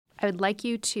I would like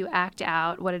you to act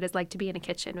out what it is like to be in a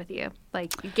kitchen with you.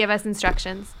 Like, give us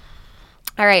instructions.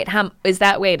 All right. Is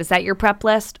that your prep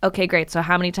list? Okay, great. So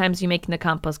how many times are you making the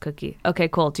compost cookie? Okay,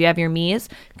 cool. Do you have your Mies?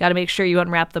 Got to make sure you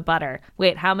unwrap the butter.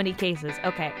 Wait, how many cases?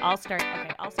 Okay, I'll start.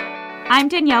 I'm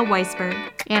Danielle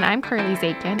Weisberg. And I'm Carly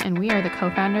Zakin, and we are the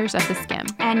co-founders of The Skim.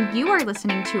 And you are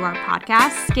listening to our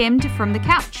podcast, Skimmed from the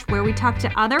Couch, where we talk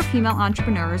to other female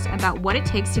entrepreneurs about what it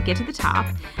takes to get to the top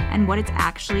and what it's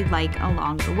actually like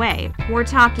along the way. We're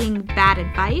talking bad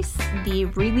advice, the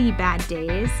really bad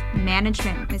days,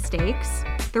 management mistakes,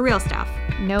 the real stuff.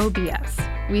 No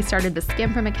BS. We started The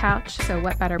Skim from a couch, so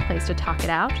what better place to talk it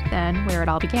out than where it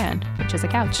all began, which is a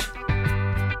couch.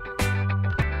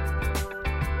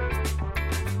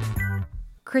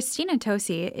 Christina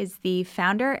Tosi is the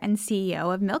founder and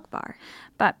CEO of Milk Bar.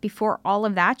 But before all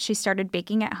of that, she started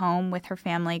baking at home with her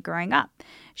family growing up.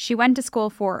 She went to school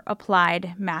for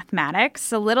applied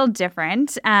mathematics, a little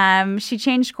different. She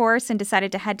changed course and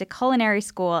decided to head to culinary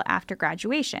school after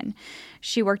graduation.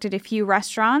 She worked at a few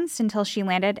restaurants until she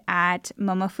landed at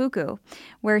Momofuku,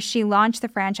 where she launched the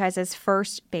franchise's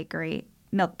first bakery,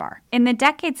 Milk Bar. In the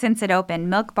decade since it opened,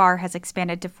 Milk Bar has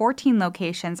expanded to 14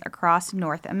 locations across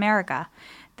North America.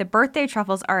 The birthday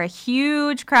truffles are a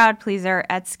huge crowd pleaser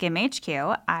at Skim HQ.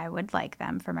 I would like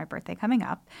them for my birthday coming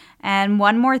up. And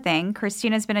one more thing,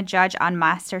 Christina's been a judge on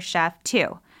MasterChef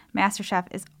too. MasterChef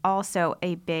is also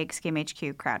a big Skim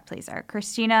HQ crowd pleaser.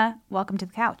 Christina, welcome to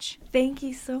the couch. Thank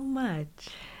you so much.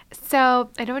 So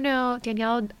I don't know,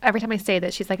 Danielle, every time I say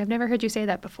this, she's like, I've never heard you say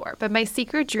that before. But my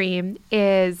secret dream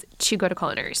is to go to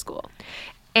culinary school.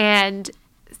 And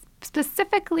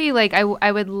specifically, like,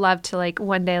 I would love to, like,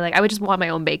 one day, like, I would just want my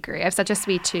own bakery. I have such a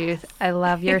sweet tooth. I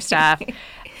love your stuff.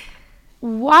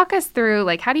 Walk us through,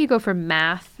 like, how do you go from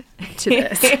math to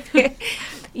this?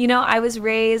 You know, I was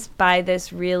raised by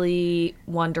this really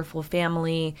wonderful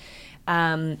family.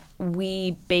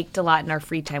 We baked a lot in our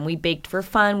free time. We baked for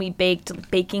fun.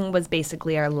 Baking was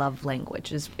basically our love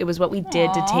language. It was what we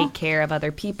did to take care of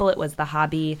other people. It was the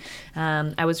hobby.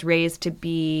 I was raised to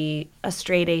be a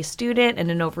straight A student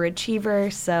and an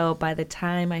overachiever. So by the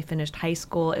time I finished high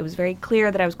school, it was very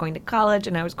clear that I was going to college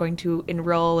and I was going to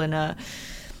enroll in a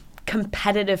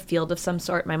competitive field of some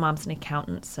sort. My mom's an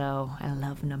accountant, so I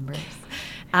love numbers.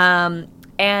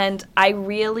 And I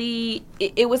really,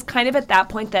 it was kind of at that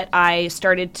point that I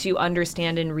started to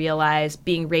understand and realize,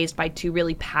 being raised by two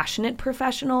really passionate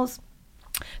professionals,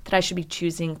 that I should be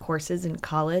choosing courses in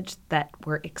college that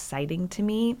were exciting to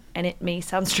me. And it may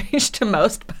sound strange to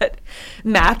most, but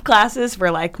math classes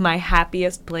were like my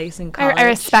happiest place in college. I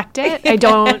respect it. I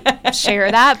don't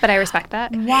share that, but I respect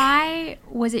that. Why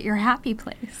was it your happy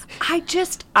place?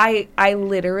 I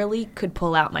literally could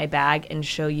pull out my bag and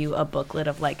show you a booklet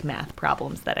of like math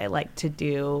problems that I like to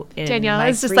do in Danielle my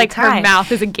is just free like time. her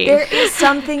mouth is a game. There is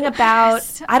something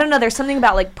about, I don't know, there's something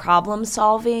about like problem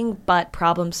solving, but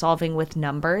problem solving with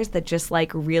numbers that just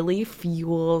like really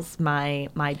fuels my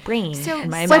brain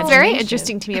and my imagination. What's very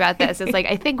interesting to me about this is like,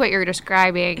 I think what you're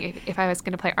describing, if I was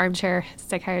going to play armchair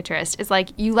psychiatrist, is like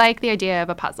you like the idea of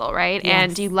a puzzle, right? Yes.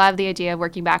 And you love the idea of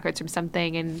working backwards from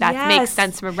something, and that makes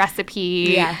sense from a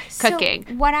recipe cooking.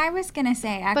 So what I was going to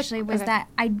say actually was that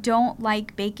I don't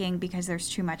like baking because there's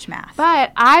too much math.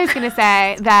 But I was going to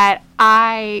say that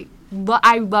I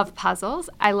love puzzles.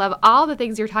 I love all the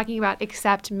things you're talking about,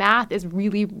 except math is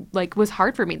really, like, was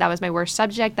hard for me. That was my worst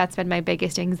subject. That's been my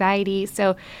biggest anxiety.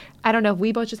 So I don't know if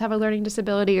we both just have a learning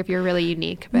disability or if you're really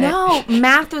unique. But no,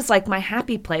 math was like my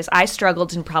happy place. I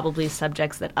struggled in probably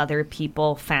subjects that other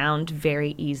people found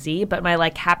very easy, but my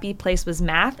like happy place was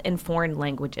math and foreign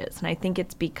languages. And I think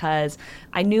it's because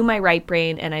I knew my right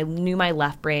brain and I knew my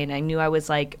left brain. I knew I was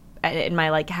like in my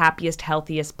like happiest,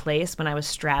 healthiest place when I was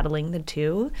straddling the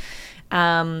two.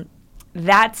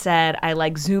 That said, I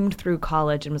like zoomed through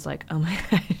college and was like, oh my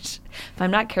gosh, if I'm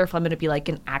not careful, I'm going to be like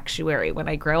an actuary when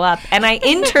I grow up. And I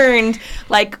interned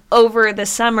like over the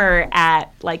summer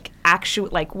at like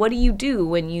what do you do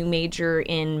when you major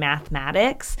in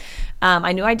mathematics?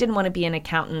 I knew I didn't want to be an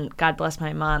accountant. God bless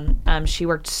my mom. She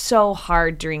worked so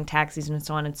hard during tax season and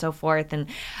so on and so forth. And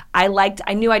I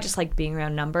knew I just liked being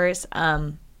around numbers.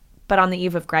 But on the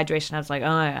eve of graduation, I was like, oh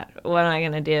my God, what am I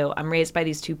going to do? I'm raised by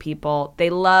these two people. They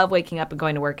love waking up and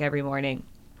going to work every morning.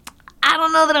 I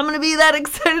don't know that I'm going to be that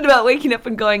excited about waking up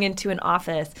and going into an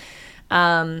office.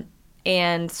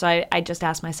 And so I just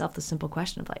asked myself the simple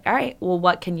question of like, all right, well,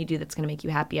 what can you do that's going to make you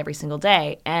happy every single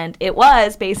day? And it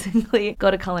was basically go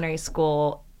to culinary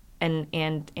school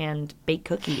and bake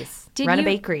cookies, run a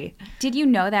bakery. Did you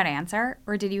know that answer,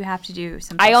 or did you have to do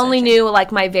some I only searching? knew,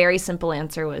 like, my very simple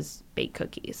answer was bake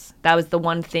cookies. That was the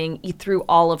one thing through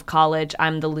all of college.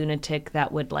 I'm the lunatic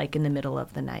that would like in the middle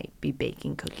of the night be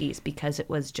baking cookies because it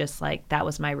was just like that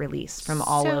was my release from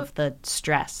all of the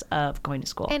stress of going to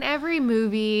school. In every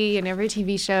movie and every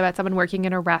TV show about someone working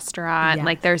in a restaurant, Yes.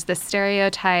 like there's this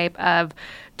stereotype of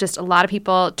just a lot of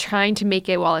people trying to make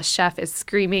it while a chef is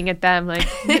screaming at them, like,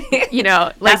 you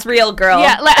know, like That's real, girl.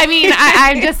 Yeah, like, I mean,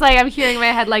 I'm just like I'm hearing in my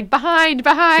head like behind,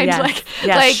 Yes. like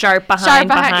yes. like Sharp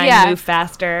behind, yeah. move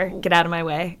faster, get out of my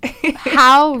way.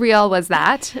 How real was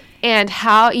that? And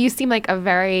how you seem like a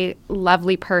very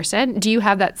lovely person. Do you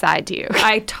have that side to you?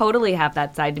 I totally have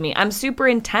that side to me. I'm super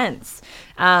intense.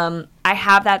 I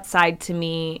have that side to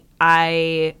me.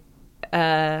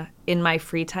 In my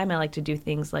free time, I like to do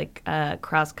things like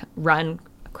run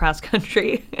cross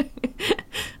country.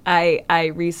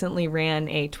 I recently ran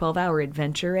a 12-hour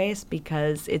adventure race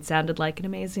because it sounded like an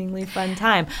amazingly fun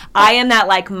time. I am that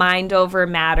like mind over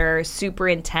matter, super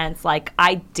intense, like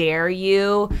I dare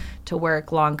you to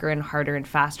work longer and harder and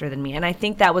faster than me. And I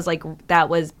think that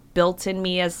was built in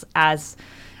me as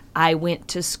I went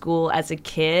to school as a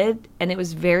kid, and it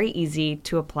was very easy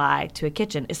to apply to a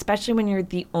kitchen, especially when you're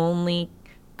the only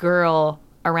girl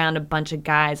around a bunch of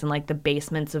guys in like the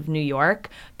basements of New York.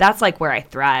 That's like where I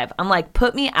thrive. I'm like,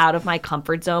 put me out of my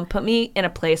comfort zone, put me in a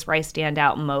place where I stand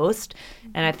out most.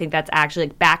 And I think that's actually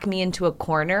like back me into a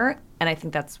corner. And I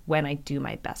think that's when I do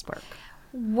my best work.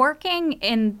 Working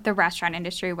in the restaurant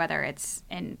industry, whether it's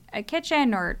in a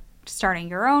kitchen or starting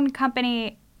your own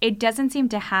company, it doesn't seem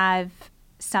to have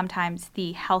sometimes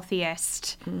the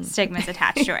healthiest stigmas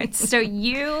attached to it. So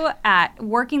you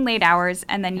working late hours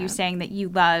and then you saying that you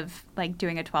love like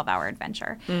doing a 12-hour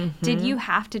adventure. Did you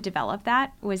have to develop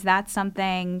that? Was that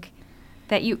something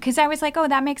that you, because I was like, oh,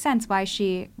 that makes sense why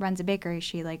she runs a bakery.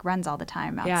 She like runs all the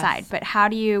time outside. Yes. But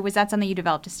was that something you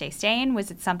developed to stay sane?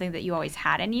 Was it something that you always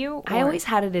had in you? Or? I always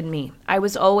had it in me. I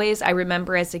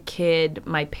remember as a kid,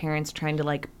 my parents trying to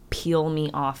like peel me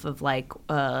off of like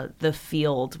the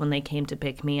field when they came to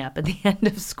pick me up at the end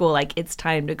of school, like it's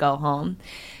time to go home.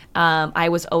 I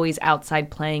was always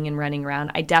outside playing and running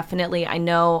around.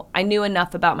 I knew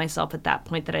enough about myself at that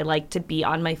point that I like to be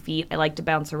on my feet. I like to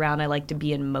bounce around. I like to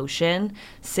be in motion.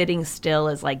 Sitting still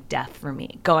is like death for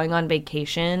me. Going on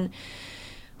vacation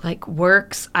like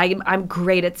works. I'm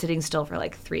great at sitting still for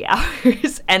like 3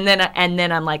 hours, and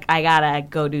then I'm like, I gotta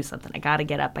go do something. I gotta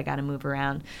get up. I gotta move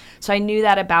around. So I knew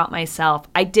that about myself.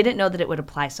 I didn't know that it would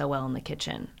apply so well in the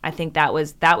kitchen. I think that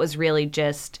was really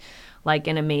just like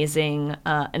an amazing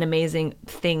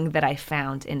thing that I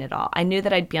found in it all. I knew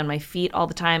that I'd be on my feet all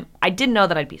the time. I didn't know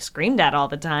that I'd be screamed at all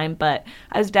the time, but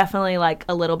I was definitely like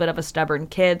a little bit of a stubborn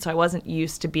kid, so I wasn't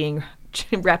used to being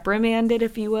reprimanded,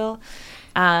 if you will.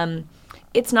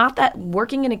 It's not that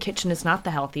working in a kitchen is not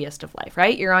the healthiest of life,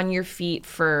 right? You're on your feet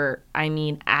for,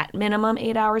 at minimum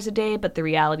 8 hours a day, but the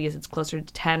reality is it's closer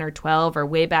to 10 or 12, or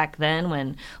way back then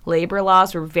when labor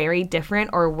laws were very different,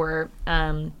 or were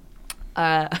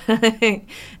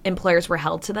employers were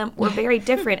held to them, were very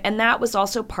different. And that was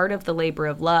also part of the labor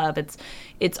of love.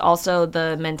 It's also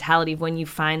the mentality of when you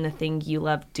find the thing you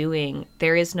love doing,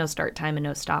 there is no start time and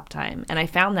no stop time. And I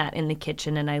found that in the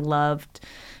kitchen, and I loved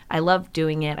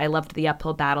doing it. I loved the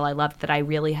uphill battle. I loved that I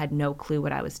really had no clue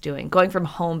what I was doing. Going from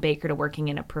home baker to working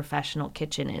in a professional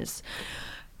kitchen is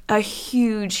a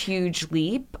huge, huge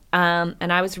leap.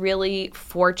 And I was really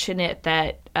fortunate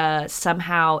that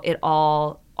somehow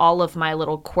all of my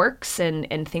little quirks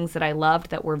and things that I loved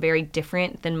that were very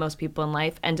different than most people in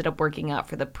life ended up working out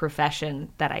for the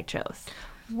profession that I chose.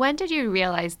 When did you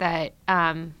realize that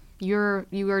you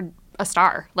were a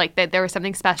star, like that there was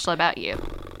something special about you?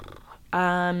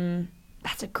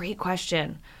 That's a great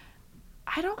question.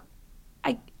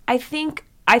 I think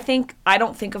I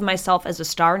don't think of myself as a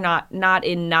star,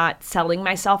 not selling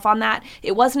myself on that.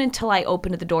 It wasn't until I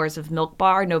opened the doors of Milk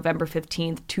Bar November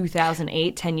 15th,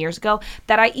 2008, 10 years ago,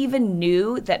 that I even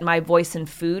knew that my voice in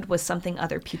food was something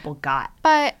other people got.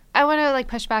 But I want to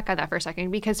push back on that for a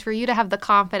second, because for you to have the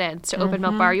confidence to open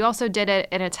Milk Bar, you also did it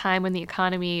in a time when the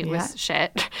economy was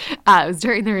shit. It was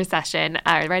during the recession,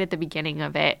 right at the beginning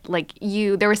of it.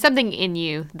 There was something in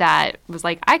you that was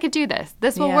like, I could do this.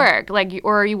 This will work.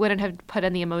 Or you wouldn't have put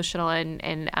in the emotional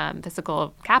and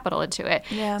physical capital into it.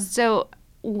 Yeah. So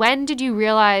when did you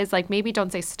realize, maybe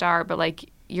don't say star, but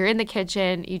you're in the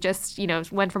kitchen, you just,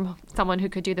 went from someone who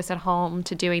could do this at home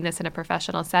to doing this in a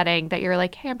professional setting, that you're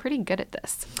like, hey, I'm pretty good at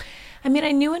this? I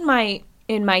knew in my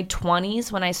 20s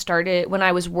when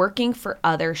I was working for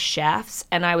other chefs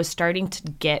and I was starting to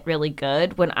get really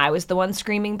good, when I was the one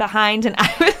screaming behind and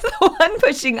I was the one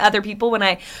pushing other people, when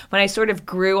I sort of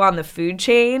grew on the food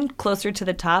chain closer to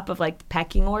the top of the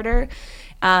pecking order.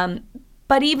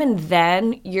 But even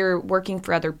then, you're working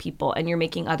for other people and you're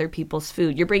making other people's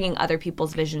food. You're bringing other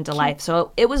people's vision to life.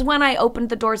 So it was when I opened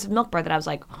the doors of Milk Bar that I was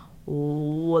like,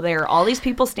 oh, there are all these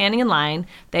people standing in line.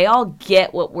 They all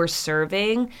get what we're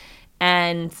serving.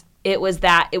 And it was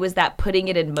that putting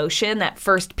it in motion, that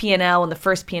first P&L, when the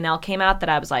first P&L came out, that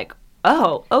I was like,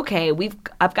 oh, okay,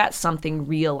 I've got something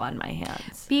real on my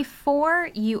hands. Before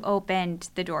you opened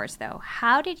the doors, though,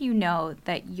 how did you know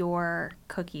that your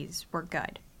cookies were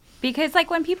good? Because, like,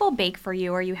 when people bake for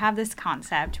you or you have this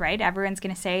concept, right, everyone's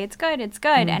going to say, it's good, it's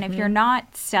good. And if you're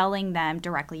not selling them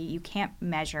directly, you can't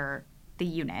measure the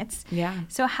units. Yeah.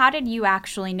 So how did you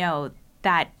actually know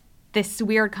that this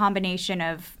weird combination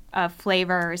of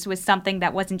flavors was something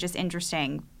that wasn't just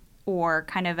interesting or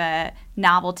kind of a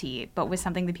novelty, but was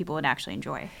something that people would actually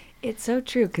enjoy? It's so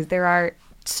true, because there are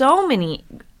so many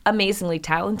amazingly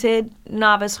talented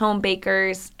novice home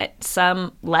bakers,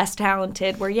 some less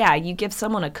talented, where, yeah, you give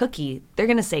someone a cookie, they're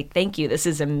going to say, thank you, this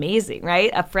is amazing,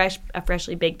 right? A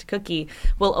freshly baked cookie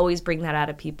will always bring that out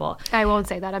of people. I won't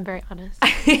say that. I'm very honest.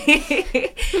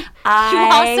 You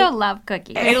also love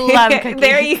cookies. I love cookies.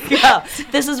 There you go.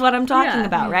 This is what I'm talking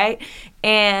about, right?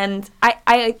 And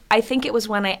I think it was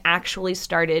when I actually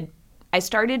started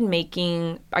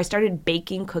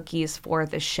baking cookies for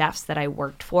the chefs that I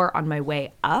worked for on my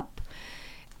way up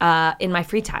in my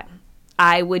free time.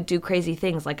 I would do crazy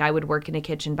things, like I would work in a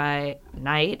kitchen by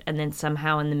night and then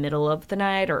somehow in the middle of the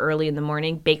night or early in the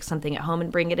morning bake something at home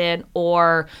and bring it in.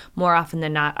 Or more often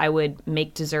than not, I would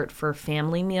make dessert for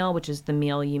family meal, which is the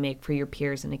meal you make for your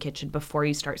peers in the kitchen before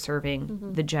you start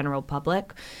serving the general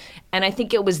public. And I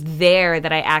think it was there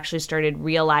that I actually started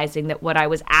realizing that what I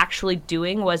was actually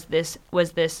doing was this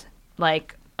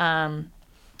like meshing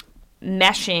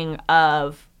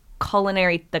of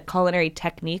the culinary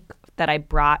technique that I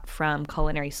brought from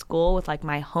culinary school with like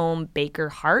my home baker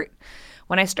heart.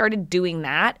 When I started doing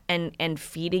that and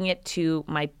feeding it to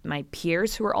my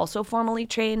peers who were also formally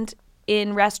trained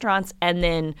in restaurants, and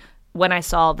then when I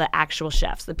saw the actual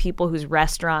chefs, the people whose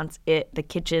restaurants the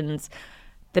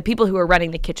people who were running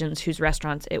the kitchens whose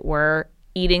restaurants it were,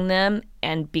 eating them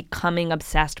and becoming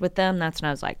obsessed with them, that's when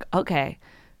I was like, okay,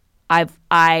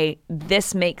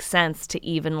 this makes sense to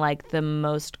even like the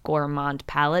most gourmand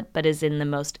palate, but is in the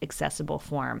most accessible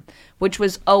form, which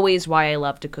was always why I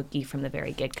loved a cookie from the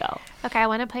very get-go. Okay, I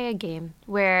want to play a game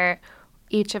where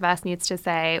each of us needs to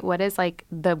say what is like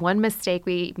the one mistake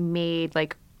we made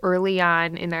like early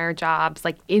on in our jobs,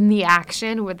 like in the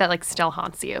action that like still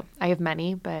haunts you. I have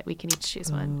many, but we can each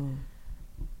choose one.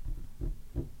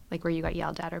 Like where you got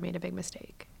yelled at or made a big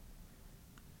mistake.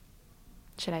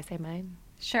 Should I say mine?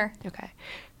 Sure. Okay.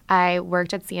 I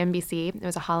worked at CNBC. It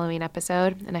was a Halloween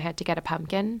episode, and I had to get a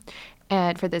pumpkin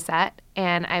for the set.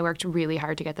 And I worked really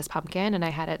hard to get this pumpkin, and I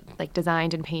had it like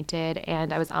designed and painted.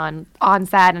 And I was on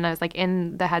set, and I was like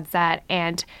in the headset,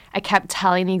 and I kept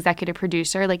telling the executive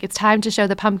producer, like, it's time to show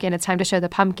the pumpkin. It's time to show the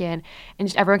pumpkin.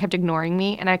 And everyone kept ignoring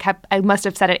me. And I must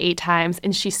have said it 8 times.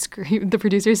 And the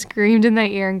producer screamed in my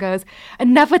ear and goes,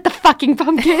 enough with the fucking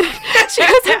pumpkin. She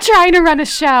goes, I'm trying to run a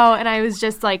show. And I was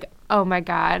just like, oh my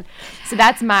God. So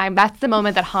that's the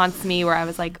moment that haunts me, where I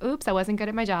was like, oops, I wasn't good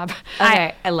at my job.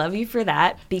 Okay, I love you for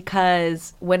that,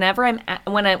 because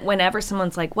whenever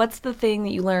someone's like, what's the thing that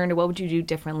you learned, or what would you do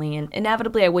differently? And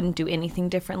inevitably I wouldn't do anything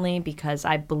differently, because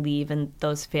I believe in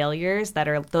those failures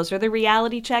those are the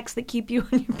reality checks that keep you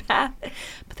on your path.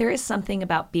 But there is something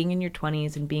about being in your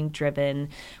 20s and being driven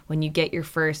when you get your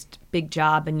first big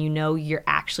job and you know you're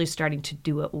actually starting to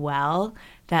do it well,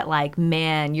 that like,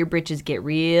 man, your britches get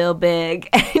real big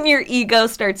and your ego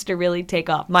starts to really take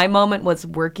off. My moment was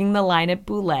working the line at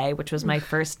Boulé, which was my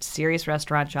first serious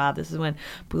restaurant job. This is when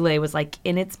Boulé was like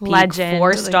in its peak,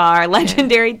 4-star,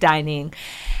 legendary dining.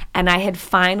 And I had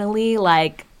finally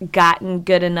like gotten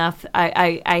good enough.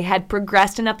 I had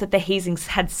progressed enough that the hazings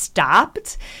had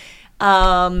stopped.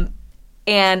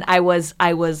 And I was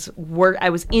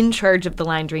in charge of the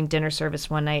line during dinner service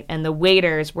one night, and the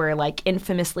waiters were like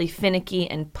infamously finicky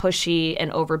and pushy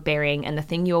and overbearing. And the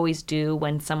thing you always do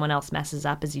when someone else messes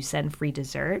up is you send free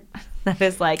dessert. That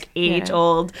is like the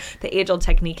age-old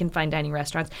technique in fine dining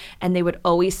restaurants. And they would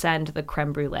always send the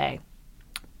creme brulee.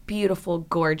 Beautiful,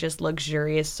 gorgeous,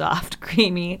 luxurious, soft,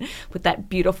 creamy, with that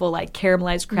beautiful like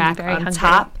caramelized crack on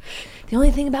top. The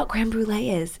only thing about creme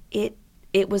brulee is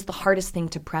it was the hardest thing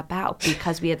to prep out,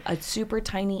 because we had a super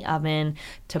tiny oven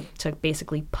to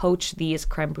basically poach these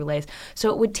creme brulees.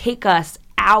 So it would take us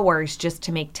hours just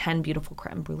to make 10 beautiful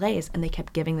creme brulees, and they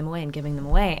kept giving them away and giving them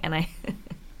away. And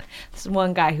this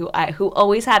one guy who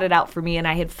always had it out for me, and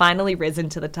I had finally risen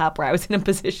to the top where I was in a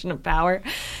position of power,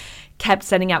 kept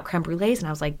sending out creme brulees, and I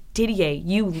was like, Didier,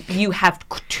 you have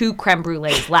 2 creme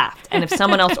brulees left, and if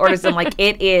someone else orders them, like,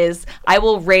 I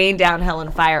will rain down hell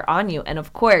and fire on you. And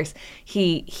of course,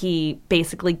 he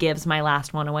basically gives my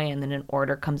last one away, and then an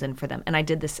order comes in for them. And I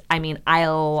did this. I mean, I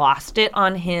lost it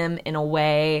on him in a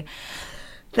way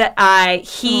that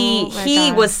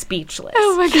he was speechless.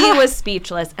 Oh my God. He was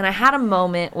speechless, and I had a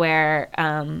moment where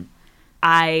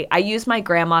I use my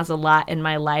grandmas a lot in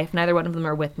my life. Neither one of them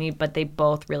are with me, but they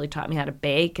both really taught me how to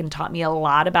bake and taught me a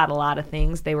lot about a lot of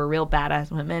things. They were real badass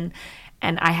women.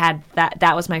 And I had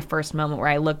that was my first moment where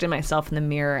I looked at myself in the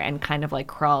mirror and kind of like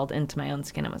crawled into my own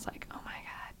skin and was like, oh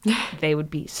my God, they would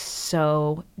be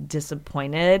so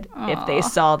disappointed if they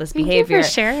saw this behavior. Thank you for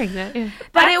sharing that. Yeah.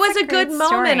 But That's it was a a good great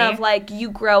moment story. of like,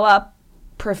 you grow up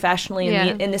professionally Yeah.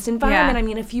 in this environment. Yeah. I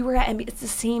mean, if you were at, it's the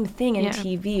same thing in Yeah.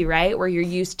 TV, right? Where you're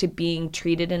used to being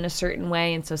treated in a certain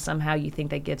way, and so somehow you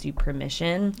think that gives you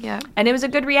permission. Yeah. And it was a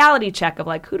good reality check of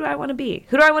like, who do I want to be?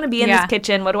 Who do I want to be in Yeah. this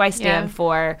kitchen? What do I stand Yeah.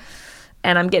 for?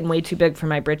 And I'm getting way too big for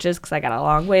my britches because I got a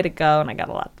long way to go and I got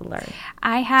a lot to learn.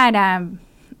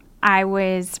 I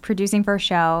was producing for a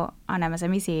show on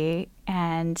MSNBC,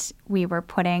 and we were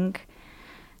putting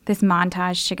this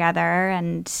montage together,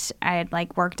 and I had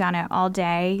like worked on it all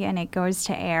day, and it goes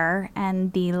to air,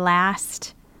 and the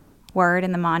last word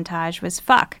in the montage was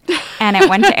fuck, and it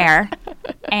went to air,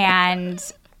 and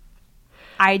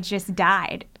I just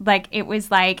died. Like, it was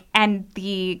like, and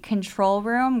the control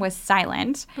room was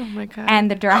silent. Oh my God. And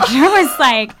the director was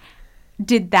like,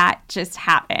 did that just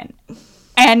happen?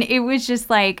 And it was just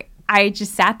like, I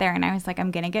just sat there and I was like,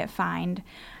 I'm going to get fined.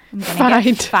 I'm going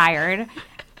to get fired.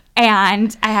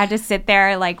 And I had to sit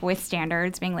there like with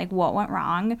standards being like, what went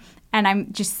wrong? And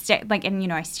I'm just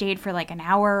I stayed for like an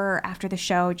hour after the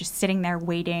show, just sitting there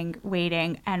waiting.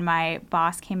 And my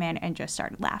boss came in and just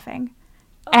started laughing.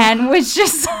 And was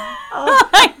just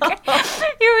like,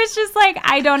 it was just like,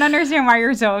 I don't understand why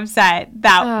you're so upset.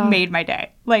 That made my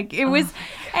day. Like, it was,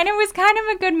 and it was kind of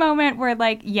a good moment where,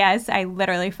 like, yes, I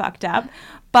literally fucked up,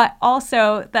 but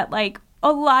also that, like,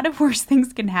 a lot of worse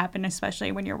things can happen,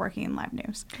 especially when you're working in live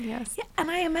news. Yes. Yeah, and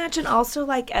I imagine also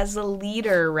like as a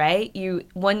leader, right?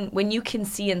 When you can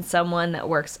see in someone that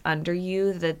works under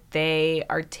you that they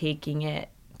are taking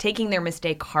their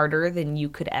mistake harder than you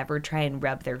could ever try and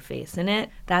rub their face in it.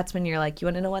 That's when you're like, you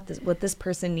want to know what this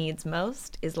person needs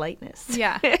most is lightness.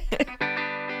 Yeah.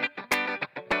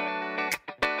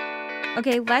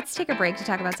 Okay, let's take a break to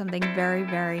talk about something very,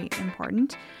 very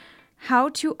important. How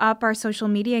to up our social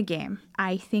media game.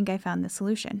 I think I found the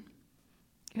solution.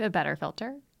 A better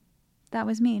filter. That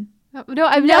was mean. No,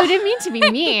 I didn't mean to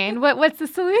be mean. What's the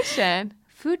solution?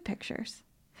 Food pictures.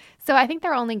 So I think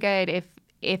they're only good if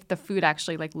the food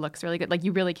actually like looks really good. Like,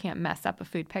 you really can't mess up a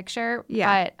food picture.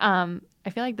 Yeah. But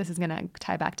I feel like this is going to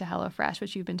tie back to HelloFresh,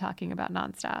 which you've been talking about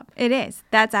nonstop. It is.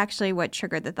 That's actually what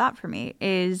triggered the thought for me,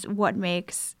 is what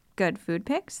makes good food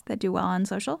pics that do well on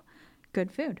social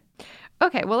good food.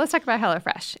 Okay, well, let's talk about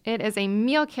HelloFresh. It is a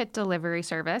meal kit delivery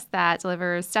service that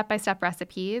delivers step-by-step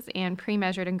recipes and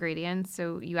pre-measured ingredients.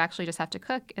 So you actually just have to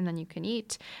cook and then you can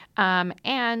eat.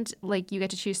 And like, you get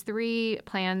to choose 3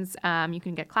 plans. You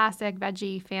can get classic,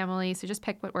 veggie, family. So just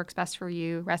pick what works best for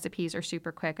you. Recipes are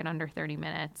super quick and under 30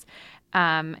 minutes.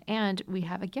 And we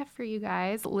have a gift for you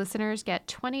guys. Listeners get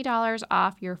 $20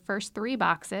 off your first 3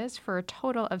 boxes for a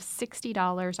total of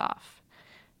 $60 off.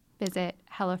 Visit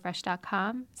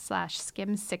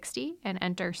HelloFresh.com/skim60 and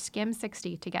enter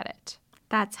skim60 to get it.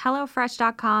 That's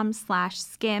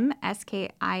HelloFresh.com/skim,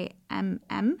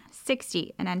 SKIMM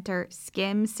 60, and enter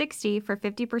skim60 for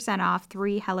 50% off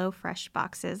 3 HelloFresh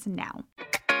boxes now.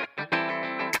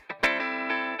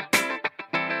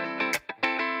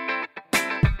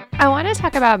 I want to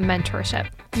talk about mentorship.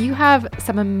 You have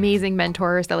some amazing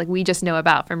mentors that like we just know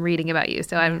about from reading about you.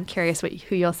 So I'm curious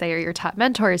who you'll say are your top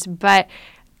mentors. But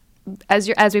as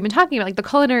we've been talking about, like, the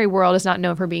culinary world is not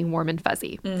known for being warm and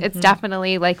fuzzy. Mm-hmm. It's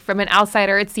definitely, like, from an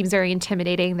outsider, it seems very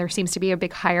intimidating. There seems to be a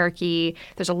big hierarchy.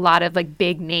 There's a lot of like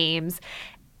big names.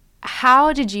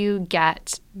 How did you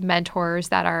get mentors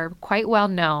that are quite well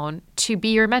known to be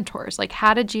your mentors? Like,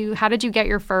 how did you get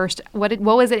your first? What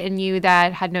was it in you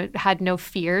that had no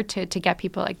fear to get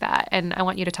people like that? And I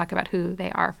want you to talk about who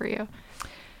they are for you.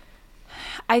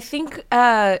 I think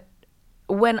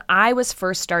when I was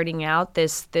first starting out,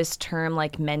 this term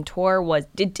like mentor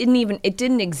it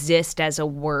didn't exist as a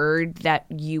word that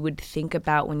you would think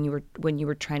about when you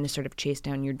were trying to sort of chase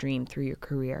down your dream through your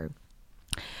career.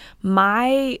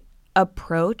 My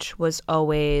approach was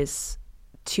always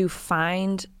to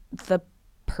find the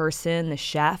person, the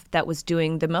chef, that was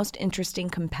doing the most interesting,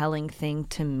 compelling thing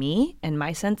to me and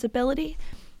my sensibility,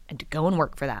 and to go and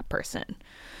work for that person.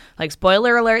 Like,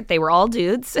 spoiler alert, they were all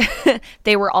dudes.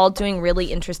 They were all doing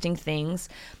really interesting things.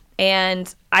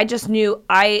 And I just knew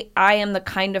I am the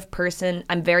kind of person,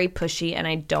 I'm very pushy,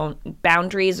 and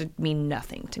boundaries mean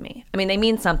nothing to me. I mean, they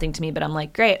mean something to me, but I'm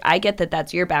like, great, I get that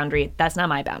that's your boundary. That's not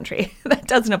my boundary. That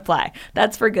doesn't apply.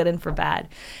 That's for good and for bad.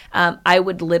 I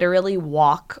would literally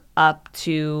walk up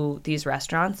to these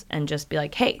restaurants and just be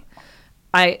like, hey,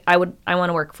 I want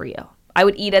to work for you. I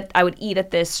would eat at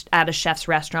a chef's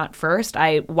restaurant first.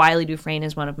 Wiley Dufresne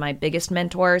is one of my biggest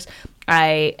mentors.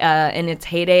 In its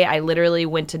heyday, I literally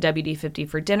went to WD-50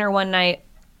 for dinner one night,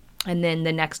 and then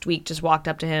the next week just walked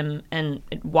up to him and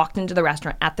walked into the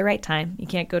restaurant at the right time. You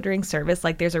can't go during service.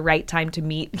 Like, there's a right time to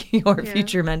meet your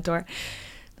future mentor.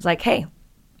 It's like, hey,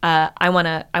 I want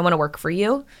to work for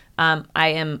you. I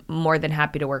am more than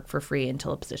happy to work for free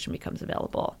until a position becomes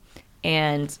available.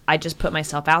 And I just put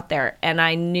myself out there, and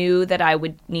I knew that I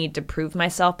would need to prove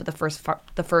myself. But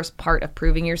the first part of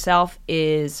proving yourself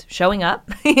is showing up.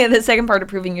 The second part of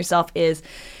proving yourself is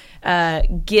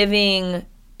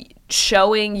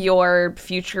showing your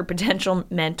future potential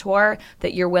mentor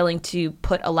that you're willing to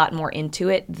put a lot more into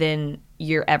it than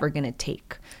you're ever going to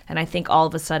take. And I think all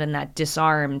of a sudden that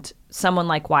disarmed someone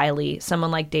like Wiley,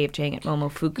 someone like Dave Chang at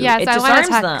Momofuku. Yes, it I disarms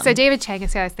want to them. So David Chang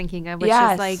is who I was thinking of, which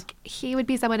is like, he would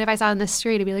be someone if I saw on the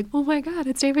street, I'd be like, oh my God,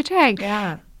 it's David Chang.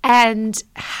 Yeah. And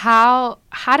how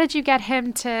did you get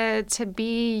him to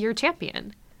be your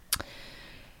champion?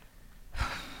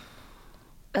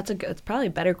 It's probably a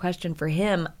better question for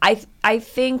him. I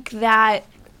think that,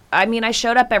 I mean, I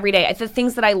showed up every day. The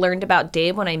things that I learned about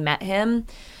Dave when I met him,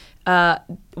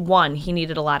 one, he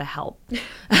needed a lot of help.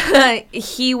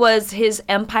 His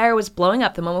empire was blowing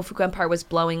up. The Momofuku empire was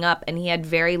blowing up, and he had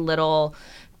very little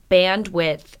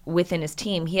bandwidth within his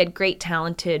team. He had great,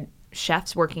 talented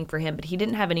chefs working for him, but he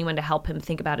didn't have anyone to help him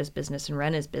think about his business and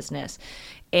run his business.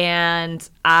 And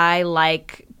I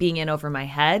like being in over my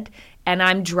head. And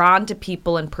I'm drawn to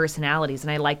people and personalities,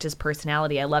 and I liked his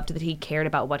personality. I loved that he cared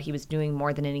about what he was doing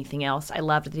more than anything else. I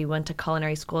loved that he went to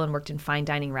culinary school and worked in fine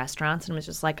dining restaurants and was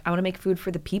just like, I want to make food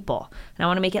for the people, and I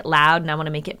want to make it loud, and I want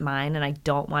to make it mine, and I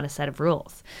don't want a set of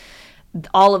rules.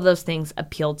 All of those things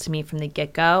appealed to me from the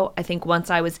get-go. I think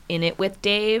once I was in it with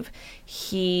Dave,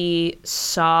 he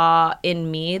saw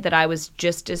in me that I was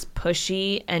just as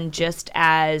pushy and just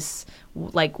as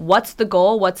like, what's the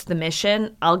goal? What's the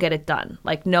mission? I'll get it done.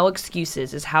 Like, no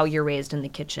excuses is how you're raised in the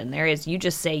kitchen. You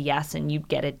just say yes and you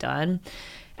get it done.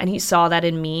 And he saw that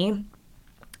in me.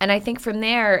 And I think from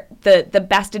there, the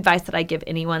best advice that I give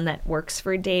anyone that works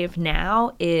for Dave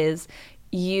now is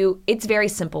it's very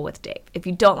simple with Dave. If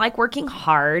you don't like working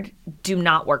hard, do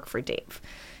not work for Dave.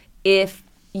 If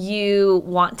you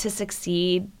want to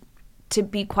succeed, to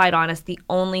be quite honest, the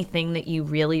only thing that you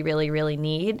really, really, really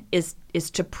need is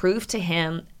to prove to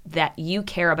him that you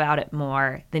care about it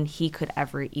more than he could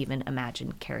ever even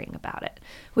imagine caring about it.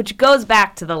 Which goes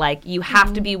back to you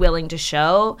have to be willing to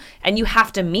show, and you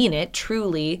have to mean it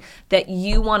truly, that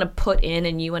you want to put in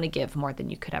and you want to give more than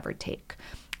you could ever take.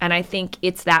 And I think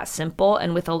it's that simple.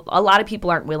 And with a lot of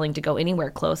people aren't willing to go anywhere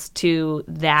close to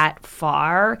that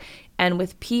far. And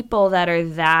with people that are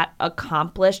that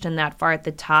accomplished and that far at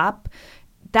the top,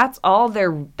 that's all they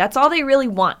really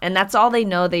want, and that's all they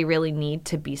know they really need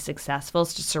to be successful,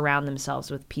 is to surround themselves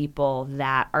with people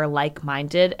that are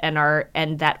like-minded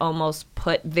and that almost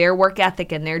put their work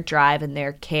ethic and their drive and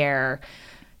their care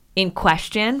in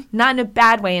question, not in a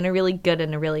bad way, in a really good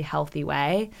and a really healthy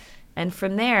way. And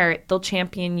from there, they'll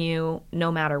champion you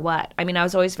no matter what. I mean, I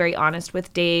was always very honest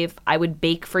with Dave. I would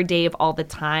bake for Dave all the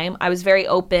time. I was very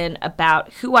open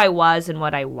about who I was and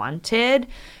what I wanted,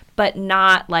 but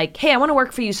not like, hey, I want to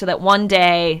work for you so that one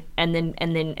day, and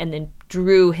then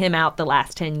drew him out the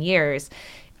last 10 years.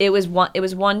 It was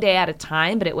one day at a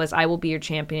time, but it was, I will be your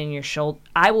champion and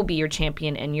I will be your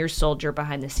champion and your soldier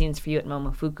behind the scenes for you at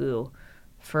Momofuku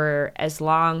for as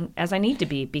long as I need to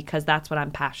be, because that's what I'm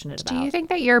passionate about. Do you think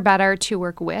that you're better to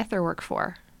work with or work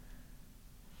for?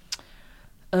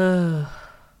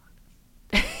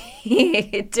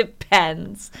 It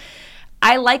depends.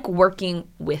 I like working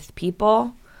with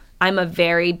people. I'm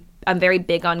very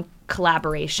big on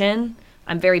collaboration.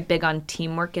 I'm very big on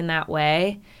teamwork in that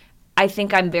way. I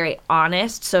think I'm very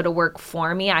honest. So to work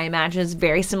for me, I imagine, is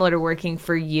very similar to working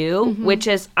for you, which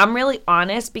is I'm really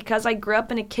honest because I grew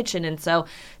up in a kitchen. And so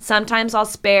sometimes I'll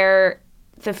spare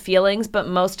the feelings, but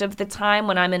most of the time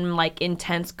when I'm in like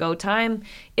intense go time,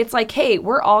 it's like, hey,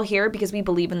 we're all here because we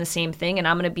believe in the same thing, and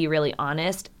I'm going to be really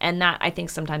honest. And that, I think,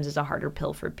 sometimes is a harder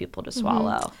pill for people to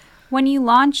swallow. When you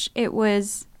launched, it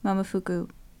was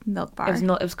Momofuku Milk Bar. It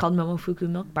was called Momofuku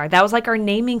Milk Bar. That was like our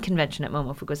naming convention at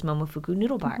Momofuku was Momofuku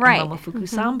Noodle Bar Right. and Momofuku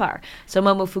Sambar. So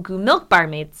Momofuku Milk Bar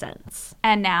made sense.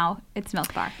 And now it's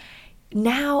Milk Bar.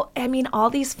 Now, I mean, all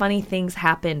these funny things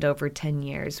happened over 10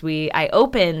 years. I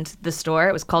opened the store.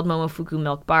 It was called Momofuku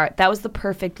Milk Bar. That was the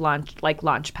perfect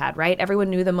launch pad, right? Everyone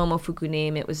knew the Momofuku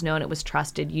name. It was known. It was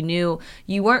trusted. You knew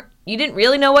you didn't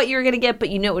really know what you were going to get, but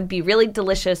you knew it would be really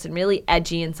delicious and really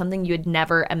edgy and something you had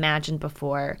never imagined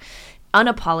before,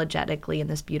 unapologetically in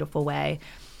this beautiful way.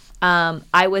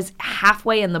 I was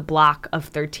halfway in the block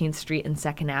of 13th Street and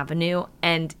 2nd Avenue.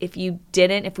 And if we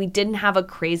didn't have a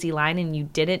crazy line and you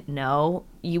didn't know,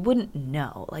 you wouldn't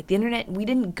know. Like the internet, we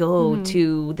didn't go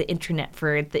to the internet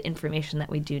for the information that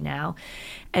we do now.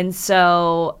 And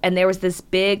there was this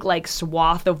big like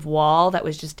swath of wall that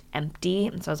was just empty.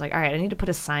 And so I was like, all right, I need to put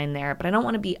a sign there, but I don't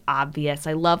want to be obvious.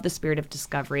 I love the spirit of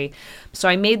discovery. So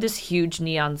I made this huge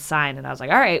neon sign and I was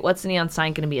like, all right, what's the neon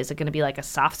sign going to be? Is it going to be like a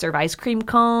soft serve ice cream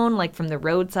cone, like from the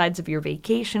roadsides of your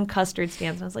vacation custard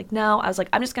stands? And I was like, no. I was like,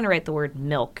 I'm just going to write the word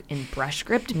milk in brush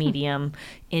script medium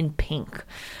in pink.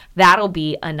 That'll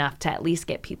be enough to at least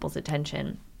get people's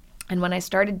attention. And when I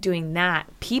started doing that,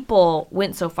 people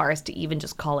went so far as to even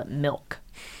just call it milk.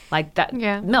 Like that,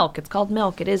 milk. It's called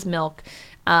milk. It is milk.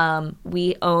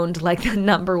 We owned like the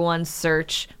 #1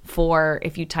 search for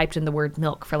if you typed in the word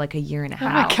milk for like a year and a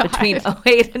half between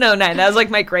 2008 and 2009. That was like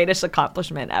my greatest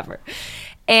accomplishment ever.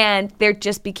 And there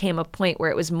just became a point where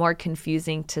it was more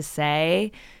confusing to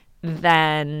say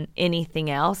than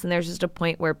anything else. And there's just a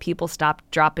point where people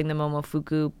stopped dropping the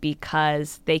Momofuku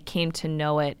because they came to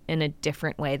know it in a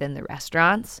different way than the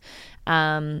restaurants.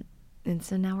 And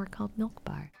so now we're called Milk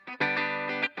Bar.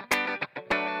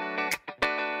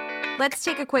 Let's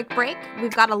take a quick break.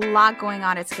 We've got a lot going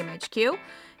on at Skim HQ.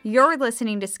 You're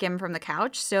listening to Skim from the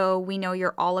Couch, so we know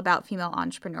you're all about female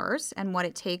entrepreneurs and what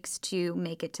it takes to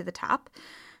make it to the top.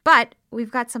 But we've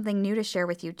got something new to share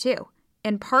with you too.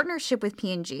 In partnership with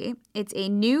P&G, it's a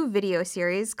new video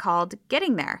series called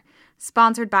Getting There,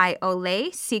 sponsored by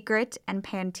Olay, Secret, and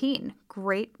Pantene.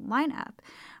 Great lineup.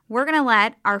 We're going to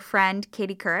let our friend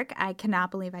Katie Couric, I cannot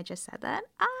believe I just said that,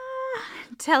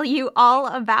 tell you all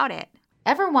about it.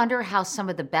 Ever wonder how some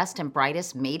of the best and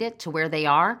brightest made it to where they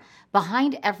are?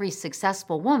 Behind every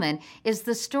successful woman is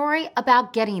the story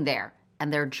about getting there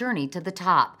and their journey to the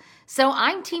top. So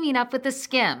I'm teaming up with The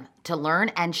Skim to learn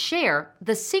and share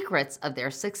the secrets of their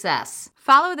success.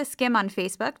 Follow The Skim on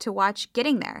Facebook to watch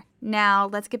Getting There. Now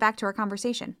let's get back to our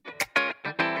conversation.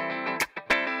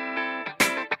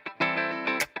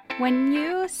 When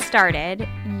you started,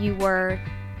 you were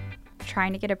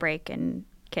trying to get a break in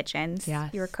kitchens.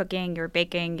 Yes. You were cooking, you were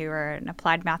baking, you were an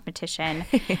applied mathematician.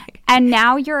 And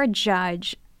now you're a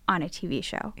judge on a TV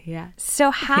show. Yeah.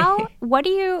 So what do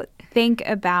you think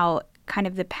about kind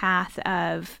of the path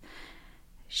of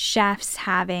chefs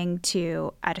having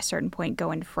to, at a certain point,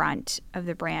 go in front of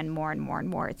the brand more and more and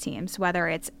more, it seems, whether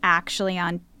it's actually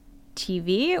on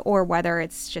TV or whether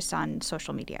it's just on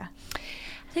social media?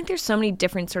 I think there's so many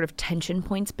different sort of tension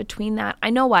points between that. I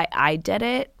know why I did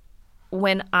it.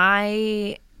 When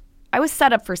I was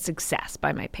set up for success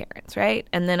by my parents, right?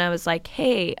 And then I was like,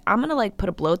 hey, I'm going to like put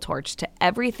a blowtorch to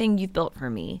everything you've built for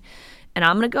me. And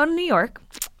I'm going to go to New York.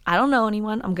 I don't know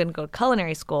anyone. I'm going to go to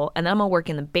culinary school. And then I'm going to work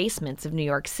in the basements of New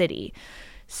York City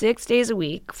 6 days a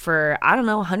week for,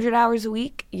 100 hours a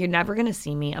week. You're never going to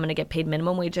see me. I'm going to get paid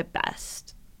minimum wage at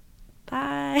best.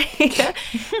 Bye.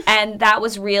 And that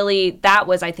was,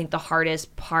 I think, the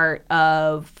hardest part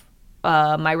of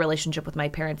my relationship with my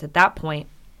parents at that point.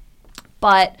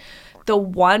 But the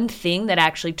one thing that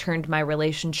actually turned my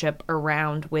relationship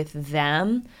around with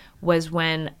them was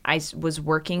when I was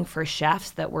working for chefs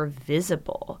that were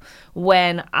visible.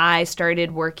 When I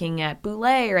started working at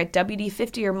Boulé or at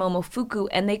WD-50 or Momofuku,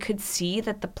 and they could see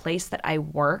that the place that I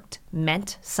worked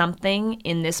meant something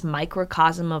in this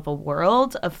microcosm of a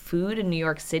world of food in New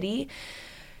York City,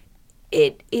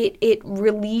 it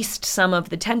released some of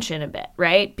the tension a bit,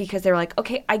 right? Because they were like,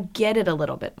 okay, I get it a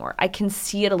little bit more. I can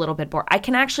see it a little bit more. I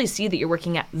can actually see that you're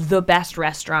working at the best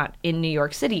restaurant in New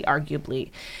York City,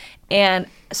 arguably. And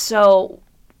so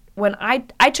when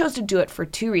I chose to do it for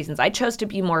two reasons. I chose to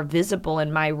be more visible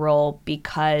in my role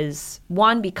because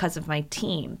of my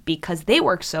team, because they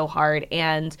work so hard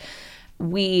and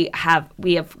we have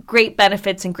great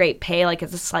benefits and great pay. Like,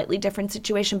 it's a slightly different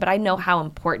situation, but I know how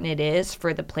important it is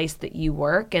for the place that you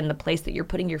work and the place that you're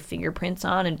putting your fingerprints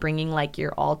on and bringing like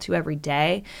your all to every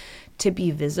day to be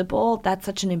visible. That's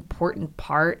such an important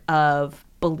part of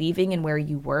believing in where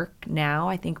you work now,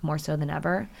 I think more so than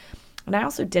ever. And I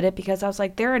also did it because I was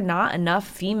like, there are not enough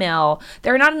females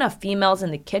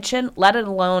in the kitchen, let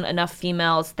alone enough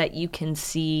females that you can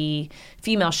see,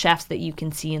 female chefs that you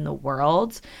can see in the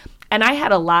world. And I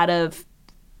had a lot of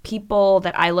people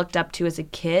that I looked up to as a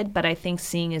kid, but I think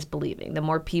seeing is believing. The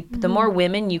more people, the more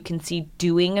women you can see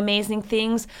doing amazing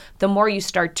things, the more you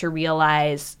start to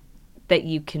realize that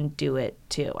you can do it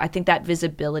too. I think that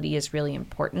visibility is really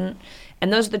important,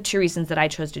 and those are the two reasons that I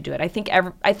chose to do it. I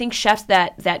think chefs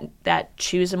that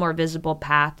choose a more visible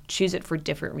path choose it for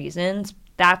different reasons.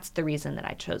 That's the reason that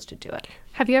I chose to do it.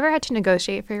 Have you ever had to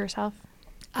negotiate for yourself?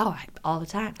 Oh, all the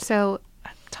time. So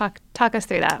talk us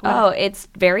through that. Oh, it's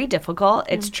very difficult.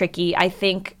 It's tricky. I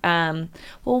think, my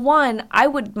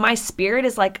spirit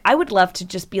is like, I would love to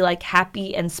just be like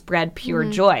happy and spread pure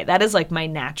joy. That is like my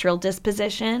natural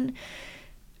disposition.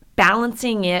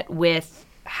 Balancing it with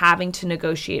having to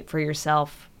negotiate for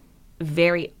yourself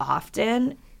very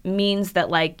often means that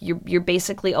like you're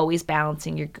basically always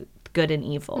balancing your good and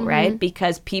evil, right?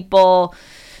 Because people...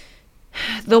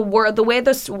 The way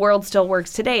this world still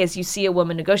works today is you see a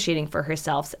woman negotiating for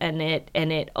herself, and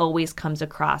it always comes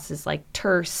across as like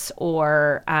terse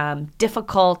or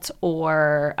difficult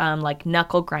or like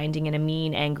knuckle grinding in a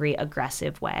mean, angry,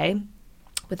 aggressive way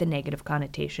with a negative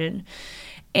connotation.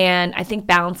 And I think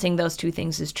balancing those two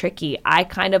things is tricky. I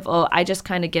try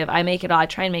and make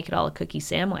it all a cookie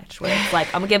sandwich where it's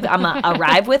like, I'm gonna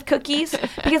arrive with cookies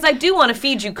because I do want to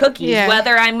feed you cookies,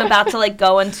 whether I'm about to like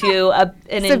go into an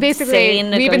insane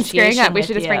negotiation. We've been scaring up. We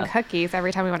should just you. bring cookies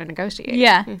every time we want to negotiate.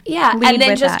 Yeah. Yeah. Lead and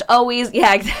then with just that. always,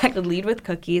 exactly. Lead with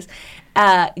cookies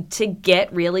to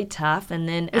get really tough. And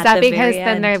then Is at that the because very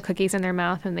then end, they have cookies in their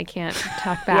mouth and they can't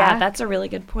talk back? Yeah, that's a really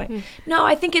good point. No,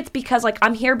 I think it's because like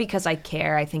I'm here because I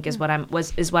care, I think is what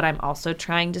I'm also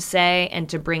trying to say, and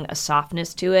to bring a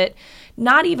softness to it.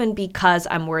 Not even because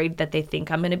I'm worried that they think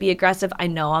I'm going to be aggressive. I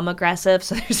know I'm aggressive,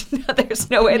 so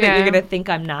there's no way that you're going to think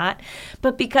I'm not.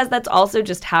 But because that's also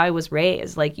just how I was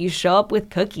raised. Like you show up with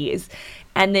cookies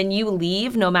and then you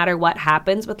leave no matter what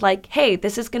happens with like, hey,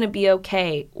 this is going to be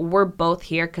okay. We're both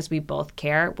here because we both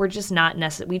care. We're just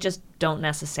we just don't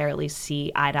necessarily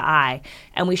see eye to eye.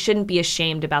 And we shouldn't be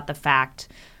ashamed about the fact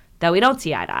that we don't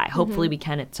see eye to eye. Hopefully we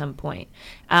can at some point.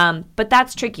 But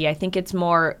that's tricky. I think it's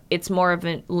more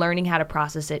of learning how to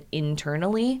process it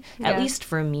internally, at least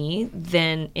for me,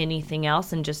 than anything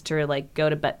else. And just to like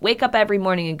go to bed, wake up every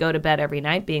morning and go to bed every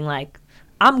night being like,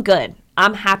 I'm good.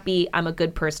 I'm happy. I'm a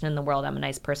good person in the world. I'm a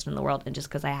nice person in the world. And just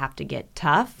because I have to get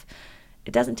tough,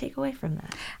 it doesn't take away from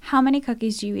that. How many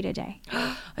cookies do you eat a day?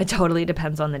 It totally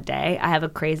depends on the day. I have a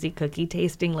crazy cookie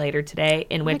tasting later today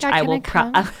in which God, I can will... I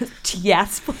come?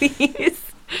 Yes, please.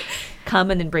 Come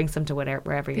and then bring some to wherever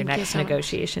your Thank you next so much.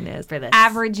 negotiation is for this.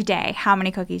 Average day, how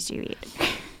many cookies do you eat?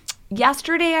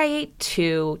 Yesterday I ate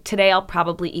 2. Today I'll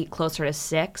probably eat closer to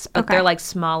 6, but Okay. they're like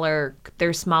smaller.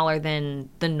 They're smaller than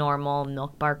the normal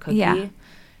Milk Bar cookie. Yeah.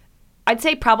 I'd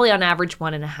say probably on average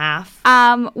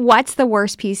 1.5. What's the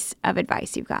worst piece of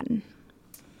advice you've gotten?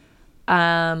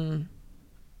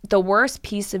 The worst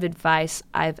piece of advice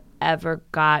I've ever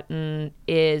gotten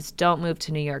is don't move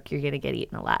to New York. You're going to get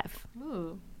eaten alive.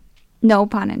 No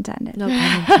pun intended. No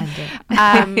pun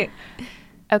intended.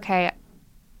 Okay.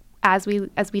 As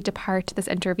we depart this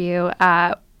interview,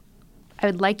 I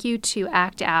would like you to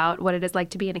act out what it is like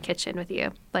to be in a kitchen with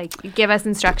you. Like, give us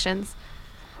instructions.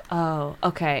 Oh,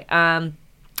 okay.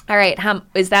 All right.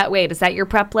 Is that your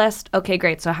prep list? Okay,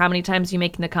 great. So how many times are you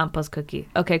making the compost cookie?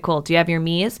 Okay, cool. Do you have your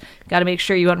Mies? Got to make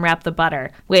sure you unwrap the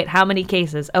butter. Wait, how many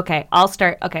cases? Okay, I'll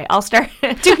start.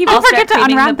 Do people forget to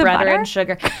unwrap the butter? And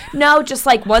sugar. No, just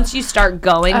like once you start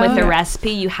going with the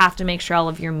recipe, you have to make sure all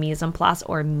of your mise en place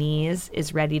or mise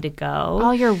is ready to go.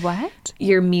 All your what?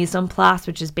 Your mise en place,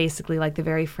 which is basically like the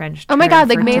very French Oh my term God,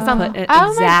 like for mise to en- put it- Oh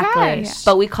my exactly. gosh.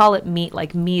 But we call it meat,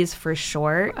 like mise for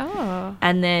short. Oh.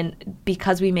 And then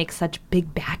because we make such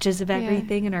big batches of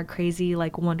everything in our crazy,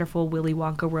 like wonderful Willy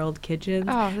Wonka world kitchens,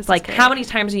 Oh, this it's is like, great. how many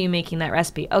times are you making that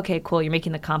recipe? Okay, cool. You're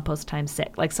making the compost times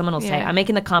 6. Like someone will say, Yeah. I'm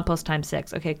making the compost times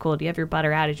 6. Okay, cool. Do you have your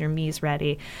butter out? Is your mise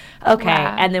ready? Okay.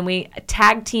 Wow. And then we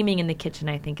tag teaming in the kitchen,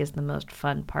 I think, is the most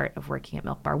fun part of working at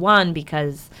Milk Bar. 1,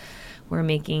 because we're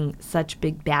making such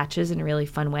big batches in a really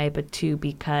fun way, but 2,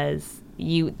 because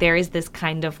there is this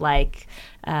kind of like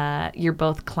you're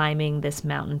both climbing this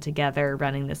mountain together,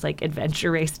 running this like adventure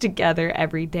race together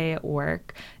every day at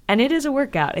work, and it is a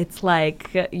workout. It's like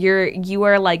you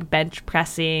are like bench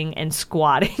pressing and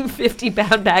squatting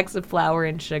 50-pound bags of flour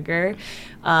and sugar,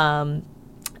 and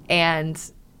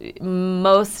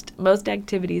most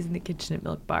activities in the kitchen at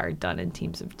Milk Bar are done in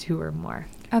teams of 2 or more.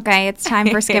 Okay, it's time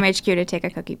for Skim HQ to take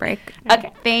a cookie break.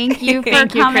 Okay. Thank you for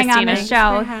Thank you, coming on the Christina.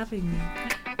 show. For having me.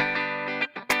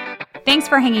 Thanks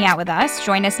for hanging out with us.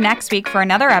 Join us next week for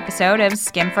another episode of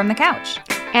Skim from the Couch.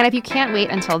 And if you can't wait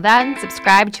until then,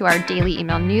 subscribe to our daily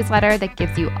email newsletter that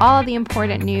gives you all the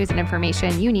important news and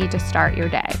information you need to start your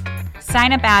day.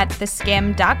 Sign up at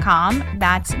theskim.com.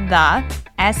 That's the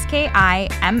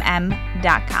SKIMM.com.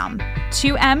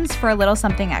 2 M's for a little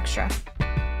something extra.